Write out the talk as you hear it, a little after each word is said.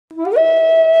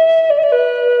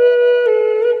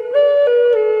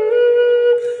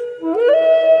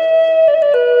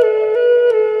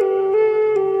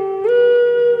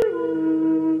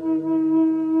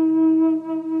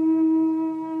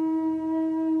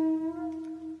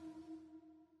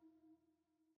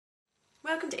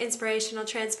welcome to Inspirational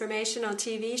Transformational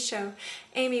TV show.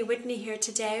 Amy Whitney here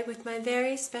today with my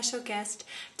very special guest,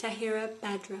 Tahira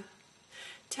Badre.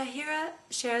 Tahira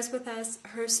shares with us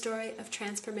her story of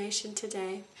transformation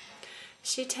today.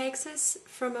 She takes us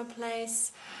from a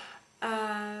place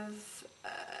of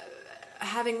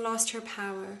having lost her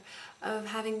power, of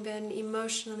having been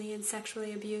emotionally and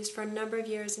sexually abused for a number of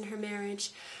years in her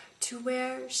marriage, to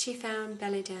where she found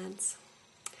belly dance.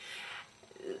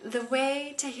 The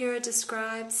way Tahira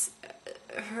describes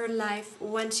her life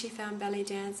when she found belly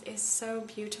dance is so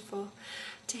beautiful.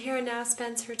 Tahira now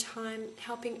spends her time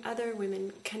helping other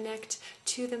women connect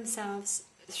to themselves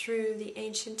through the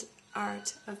ancient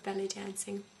art of belly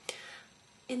dancing.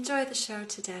 Enjoy the show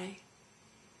today.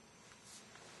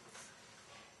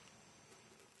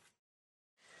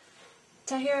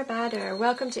 Tahira Badre,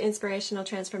 welcome to Inspirational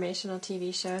Transformational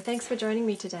TV show. Thanks for joining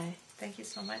me today. Thank you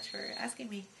so much for asking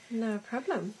me. No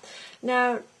problem.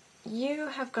 Now, you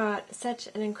have got such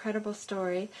an incredible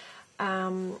story,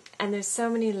 and there's so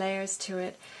many layers to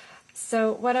it.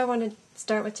 So what I want to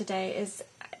start with today is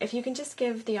if you can just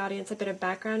give the audience a bit of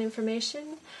background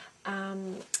information,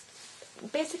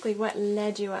 basically what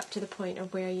led you up to the point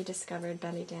of where you discovered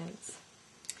belly dance.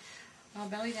 Well,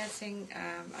 belly dancing,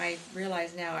 I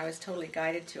realize now I was totally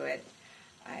guided to it.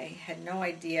 I had no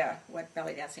idea what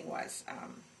belly dancing was.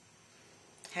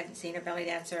 Hadn't seen a belly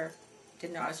dancer,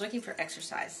 didn't know. I was looking for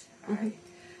exercise. Mm-hmm.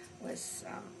 I was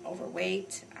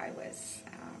overweight, I was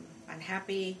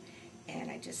unhappy,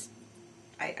 and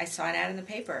I saw an ad in the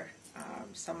paper.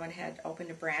 Someone had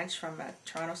opened a branch from a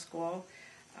Toronto school.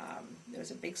 There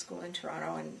was a big school in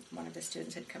Toronto, and one of the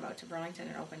students had come out to Burlington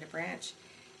and opened a branch.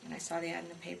 And I saw the ad in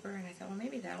the paper, and I thought, well,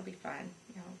 maybe that'll be fun.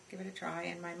 Give it a try.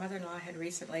 And my mother-in-law had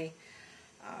recently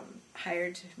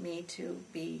hired me to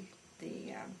be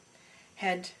the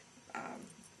head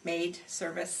maid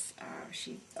service.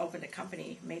 She opened a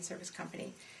company, maid service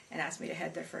company, and asked me to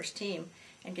head their first team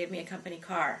and gave me a company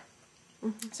car.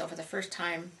 Mm-hmm. So for the first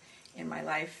time in my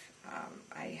life,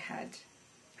 I had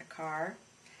a car,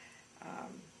 a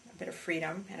bit of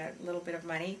freedom, and a little bit of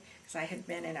money, because I had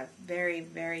been in a very,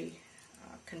 very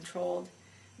controlled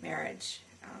marriage.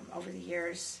 Over the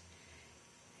years,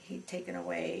 he'd taken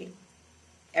away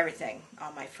everything,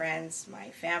 all my friends, my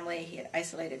family. He had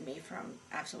isolated me from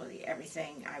absolutely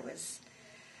everything. I was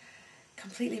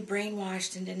completely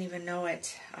brainwashed and didn't even know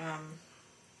it.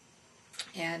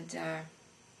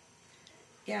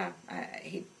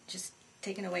 He'd just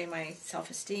taken away my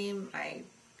self-esteem. I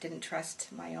didn't trust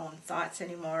my own thoughts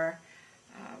anymore.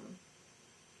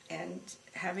 And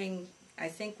having, I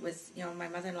think, with my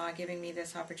mother-in-law giving me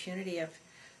this opportunity of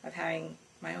having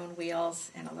my own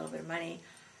wheels and a little bit of money,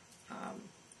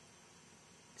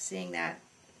 seeing that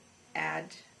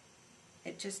ad,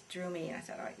 it just drew me, and I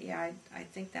thought, oh, yeah, I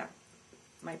think that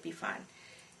might be fun.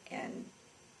 And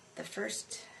the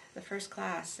first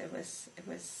class, it was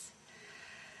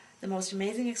the most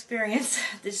amazing experience.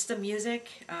 Just the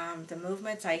music, the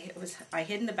movements. I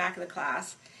hid in the back of the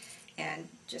class, and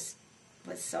just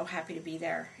was so happy to be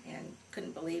there, and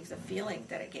couldn't believe the feeling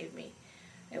that it gave me.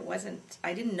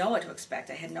 I didn't know what to expect.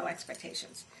 I had no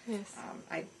expectations. Yes.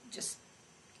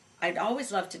 I'd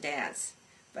always loved to dance,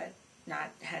 but not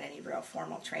had any real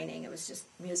formal training. It was just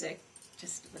music,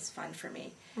 just was fun for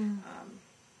me. Mm.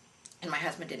 And my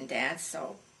husband didn't dance,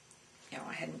 so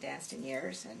I hadn't danced in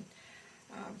years, and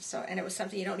and it was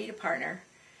something you don't need a partner.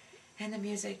 And the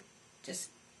music just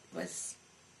was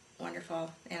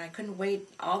wonderful, and I couldn't wait.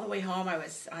 All the way home, I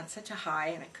was on such a high,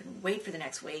 and I couldn't wait for the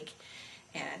next week.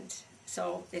 And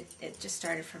so it just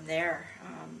started from there.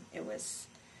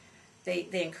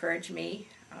 They encouraged me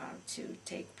to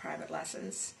take private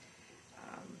lessons,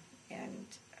 and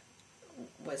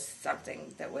was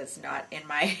something that was not in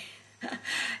my.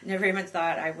 Never even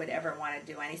thought I would ever want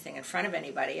to do anything in front of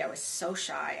anybody. I was so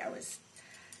shy. I was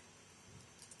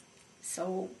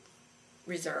so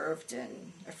reserved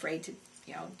and afraid to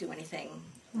do anything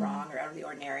wrong or out of the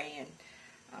ordinary.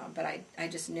 And but I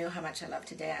just knew how much I loved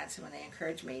to dance, and when they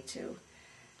encouraged me to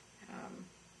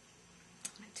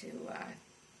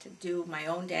do my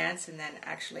own dance and then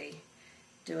actually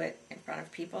do it in front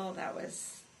of people, that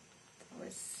was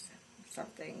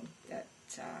something that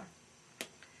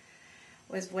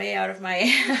was way out of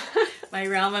my my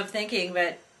realm of thinking.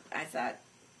 But I thought,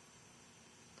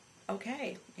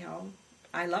 okay,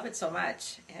 I love it so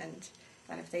much, and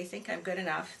that if they think I'm good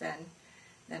enough, then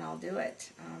I'll do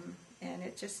it. And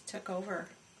it just took over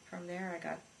from there.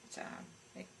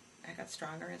 I got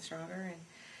stronger and stronger, and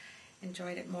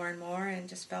enjoyed it more and more, and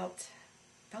just felt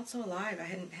so alive. I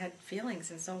hadn't had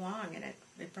feelings in so long, and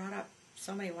it brought up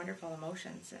so many wonderful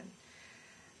emotions. And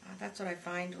That's what I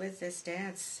find with this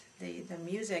dance. The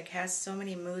music has so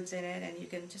many moods in it, and you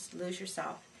can just lose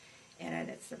yourself in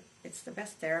it. It's the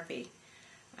best therapy.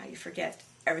 You forget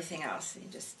everything else. You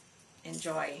just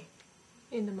enjoy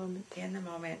In the moment. In the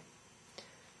moment.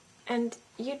 And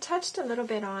you touched a little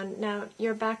bit on, now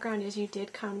your background is you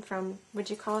did come from, would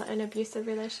you call it an abusive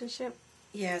relationship?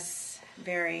 Yes,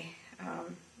 very.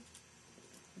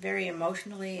 Very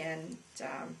emotionally and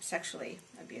sexually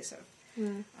abusive.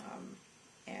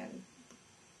 And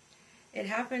it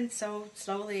happened so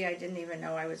slowly I didn't even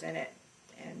know I was in it.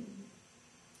 And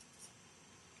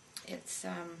it's,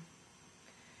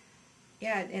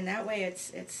 yeah, in that way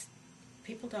it's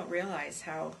people don't realize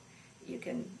how you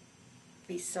can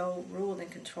be so ruled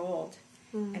and controlled,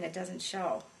 and it doesn't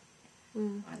show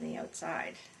on the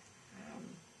outside.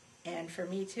 And for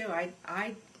me too,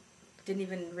 I didn't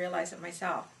even realize it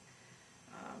myself.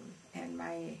 And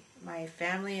my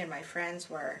family and my friends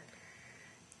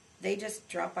they just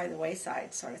dropped by the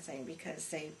wayside, sort of thing, because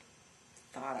they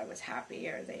thought I was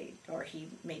happy, or he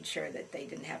made sure that they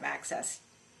didn't have access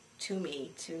to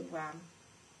me to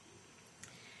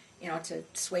to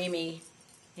sway me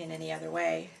in any other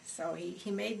way. So he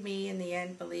made me in the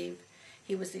end believe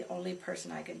he was the only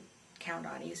person I could count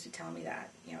on. He used to tell me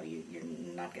that, you're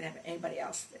not going to have anybody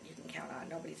else that you can count on.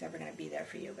 Nobody's ever going to be there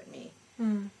for you but me.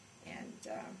 And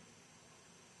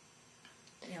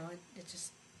it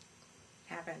just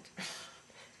happened.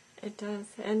 It does.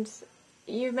 And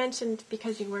you mentioned,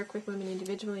 because you work with women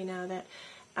individually now,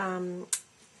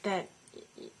 that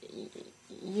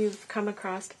you've come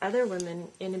across other women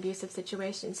in abusive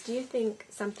situations. Do you think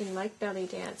something like belly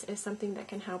dance is something that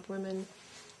can help women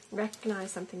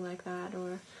recognize something like that,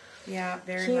 or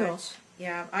very heal? much.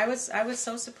 Yeah, I was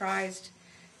so surprised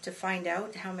to find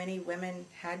out how many women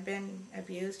had been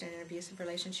abused and in abusive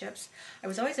relationships. I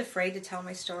was always afraid to tell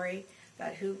my story.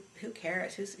 That who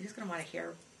cares? Who's going to want to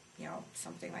hear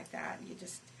something like that?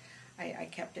 I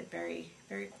kept it very,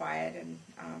 very quiet. And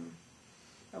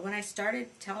but when I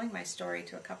started telling my story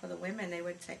to a couple of the women, they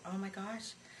would say, "Oh my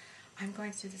gosh, I'm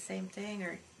going through the same thing,"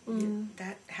 or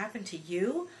 "That happened to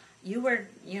you? You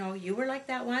were like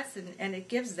that once," and it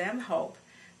gives them hope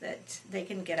that they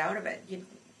can get out of it.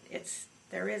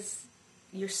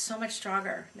 You're so much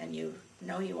stronger than you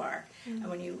know you are. And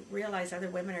when you realize other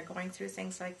women are going through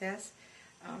things like this,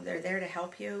 they're there to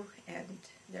help you, and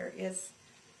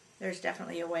there's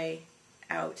definitely a way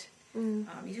out.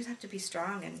 You just have to be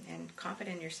strong and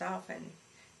confident in yourself, and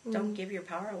don't give your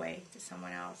power away to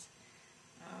someone else.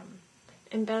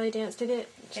 And belly dance, did it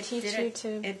teach you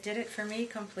to... It did it for me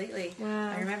completely.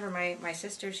 Wow. I remember my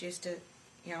sisters used to,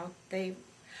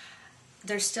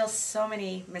 there's still so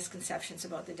many misconceptions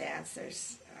about the dance.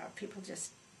 There's people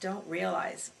just don't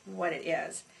realize what it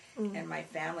is. And my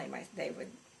family, they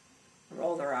would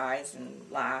roll their eyes and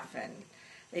laugh, and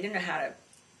they didn't know how to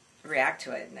react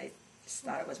to it, and they just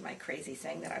thought it was my crazy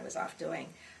thing that I was off doing.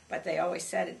 But they always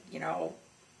said,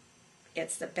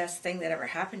 it's the best thing that ever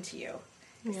happened to you,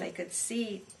 because they could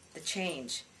see the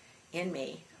change in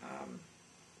me.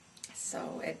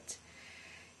 So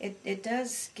it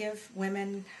does give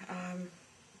women,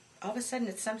 all of a sudden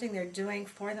it's something they're doing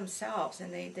for themselves,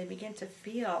 and they begin to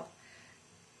feel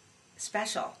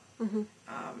special.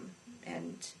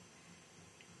 And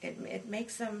it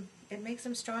makes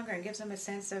them stronger, and gives them a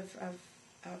sense of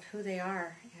who they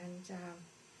are, and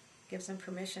gives them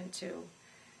permission to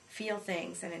feel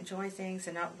things and enjoy things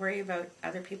and not worry about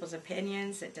other people's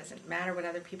opinions. It doesn't matter what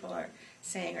other people are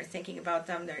saying or thinking about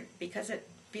them. Because it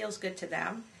feels good to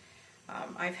them.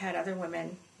 I've had other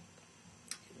women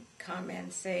come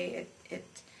and say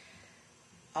it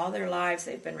all their lives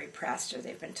they've been repressed, or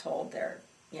they've been told they're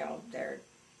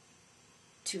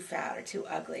too fat or too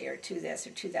ugly or too this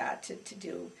or too that to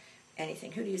do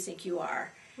anything. Who do you think you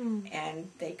are?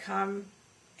 And they come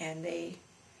and they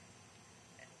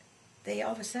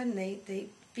all of a sudden they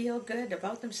feel good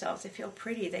about themselves. They feel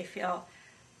pretty. They feel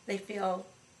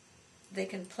they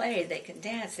can play, they can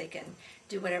dance, they can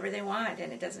do whatever they want,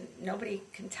 and nobody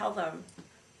can tell them,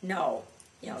 no,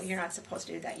 you're not supposed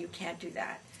to do that. You can't do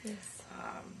that. Yes.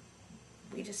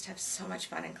 We just have so much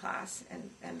fun in class,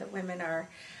 and the women are,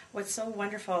 what's so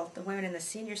wonderful, the women in the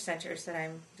senior centers that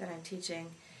I'm teaching,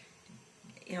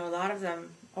 a lot of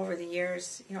them over the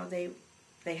years,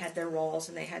 they had their roles,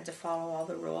 and they had to follow all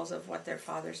the rules of what their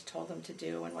fathers told them to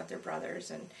do, and what their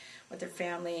brothers, and what their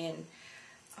family and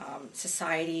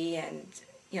society, and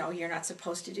you're not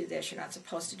supposed to do this, you're not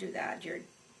supposed to do that, you're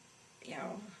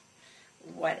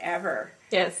whatever.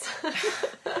 Yes.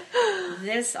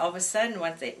 This all of a sudden,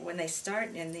 when they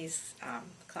start in these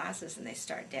classes and they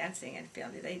start dancing and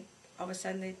feeling, all of a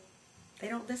sudden They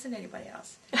don't listen to anybody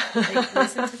else. They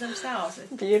listen to themselves.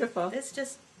 Beautiful. This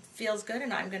just feels good,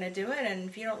 and I'm going to do it, and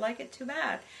if you don't like it, too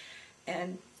bad.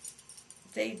 And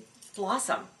they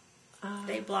blossom.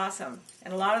 They blossom.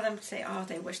 And a lot of them say, oh,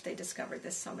 they wish they discovered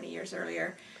this so many years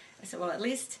earlier. I said, well, at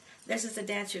least this is a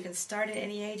dance you can start at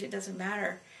any age. It doesn't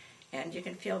matter. And you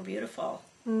can feel beautiful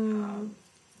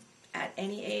at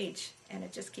any age. And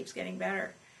it just keeps getting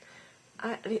better.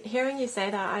 Hearing you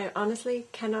say that, I honestly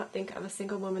cannot think of a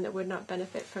single woman that would not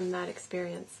benefit from that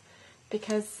experience.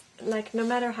 Because, like, no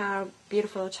matter how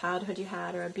beautiful a childhood you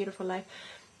had or a beautiful life,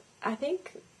 I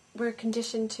think we're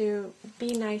conditioned to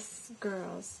be nice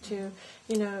girls, to,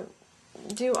 you know,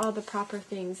 do all the proper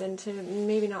things, and to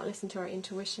maybe not listen to our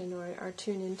intuition or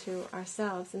tune into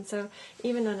ourselves. And so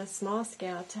even on a small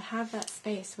scale, to have that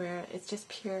space where it's just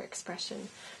pure expression,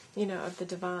 you know, of the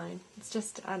divine. It's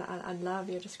just, I love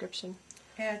your description.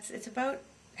 Yeah, it's about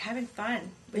having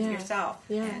fun with yourself.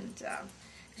 Yeah. And,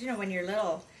 'cause, you know, when you're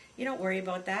little, you don't worry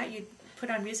about that. You put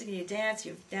on music and you dance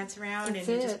around, That's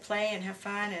and it. you just play and have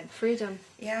fun. And Freedom.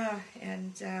 yeah,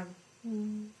 and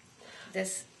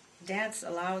this dance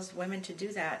allows women to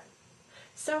do that.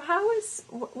 So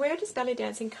where does belly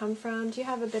dancing come from? Do you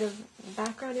have a bit of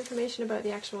background information about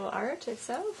the actual art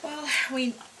itself? Well,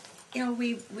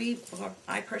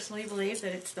 I personally believe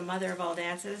that it's the mother of all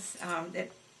dances. That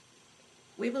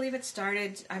we believe it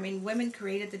started, I mean, women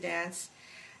created the dance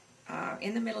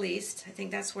in the Middle East. I think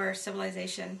that's where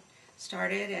civilization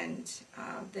started, and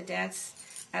the dance,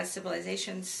 as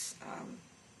civilizations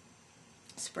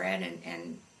spread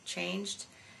and changed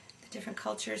the different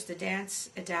cultures, the dance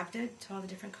adapted to all the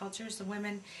different cultures. The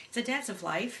women, it's a dance of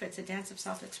life. It's a dance of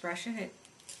self-expression.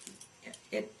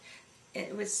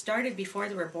 It was started before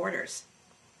there were borders.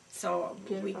 So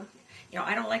Beautiful.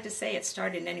 I don't like to say it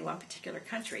started in any one particular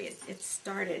country. It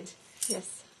started,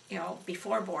 Yes.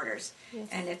 before borders, Yes.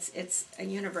 and it's a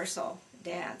universal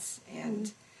dance.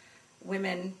 And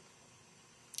women,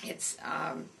 it's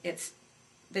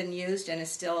been used and is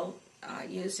still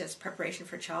used as preparation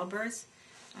for childbirth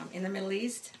in the Middle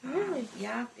East. Really?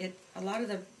 Yeah. A lot of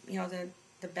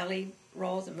the belly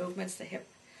rolls, the movements, the hip,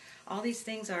 all these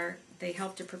things they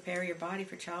help to prepare your body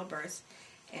for childbirth.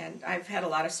 And I've had a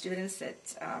lot of students that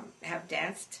have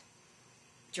danced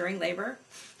during labor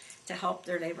to help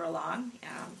their labor along,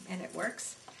 and it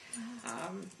works.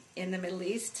 Wow. In the Middle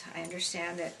East, I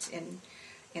understand that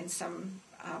in some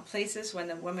places, when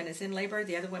the woman is in labor,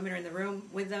 the other women are in the room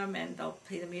with them, and they'll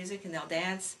play the music and they'll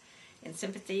dance in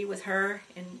sympathy with her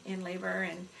in labor.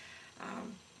 And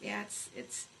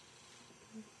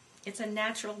it's a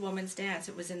natural woman's dance.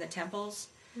 It was in the temples.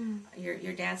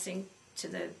 You're dancing to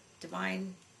the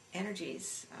divine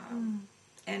energies,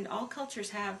 and all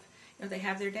cultures have, they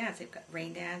have their dance. They've got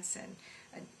rain dance and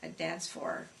a dance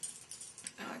for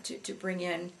to bring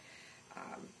in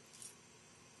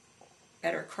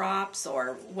better crops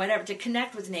or whatever, to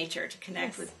connect with nature, to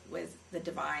connect with the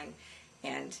divine,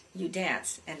 and you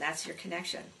dance, and that's your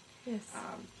connection. Yes.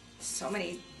 So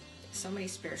many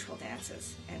spiritual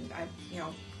dances, and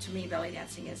to me, belly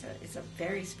dancing is a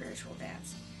very spiritual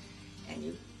dance, and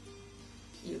you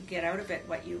get out of it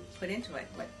what you put into it,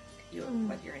 what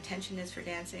your intention is for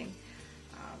dancing.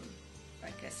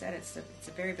 Like I said, it's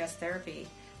the very best therapy.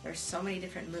 There's so many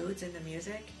different moods in the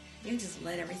music. You can just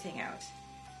let everything out.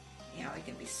 It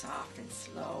can be soft and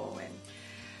slow, and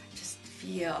just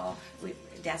feel.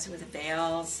 Dancing with the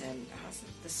veils and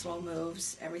the slow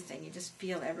moves, everything. You just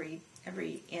feel every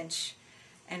inch,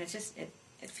 and it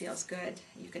feels good.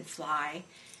 You can fly.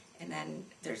 And then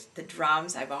there's the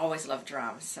drums. I've always loved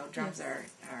drums. So drums are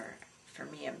for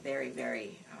me a very,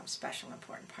 very special,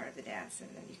 important part of the dance. And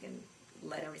then you can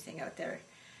let everything out there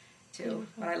too. Beautiful.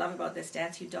 What I love about this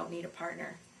dance, you don't need a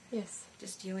partner. Yes.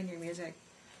 Just you and your music,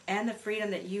 and the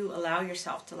freedom that you allow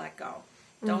yourself to let go.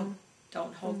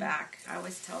 Don't hold back. I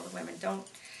always tell the women,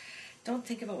 don't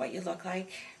think about what you look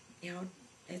like.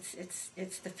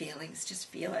 It's the feelings. Just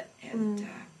feel it and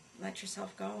let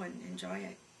yourself go and enjoy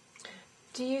it.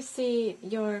 Do you see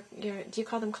do you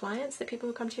call them clients, the people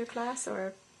who come to your class,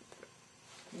 or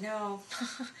no?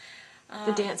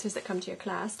 The dancers that come to your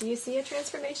class? Do you see a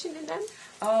transformation in them?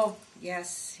 Oh,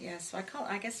 yes. So I call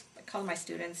them my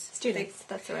students. Students,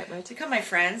 that's the right word. They become my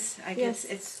friends.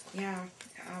 Yes.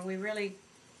 We really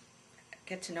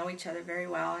get to know each other very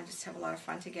well and just have a lot of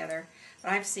fun together.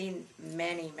 But I've seen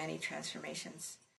many, many transformations.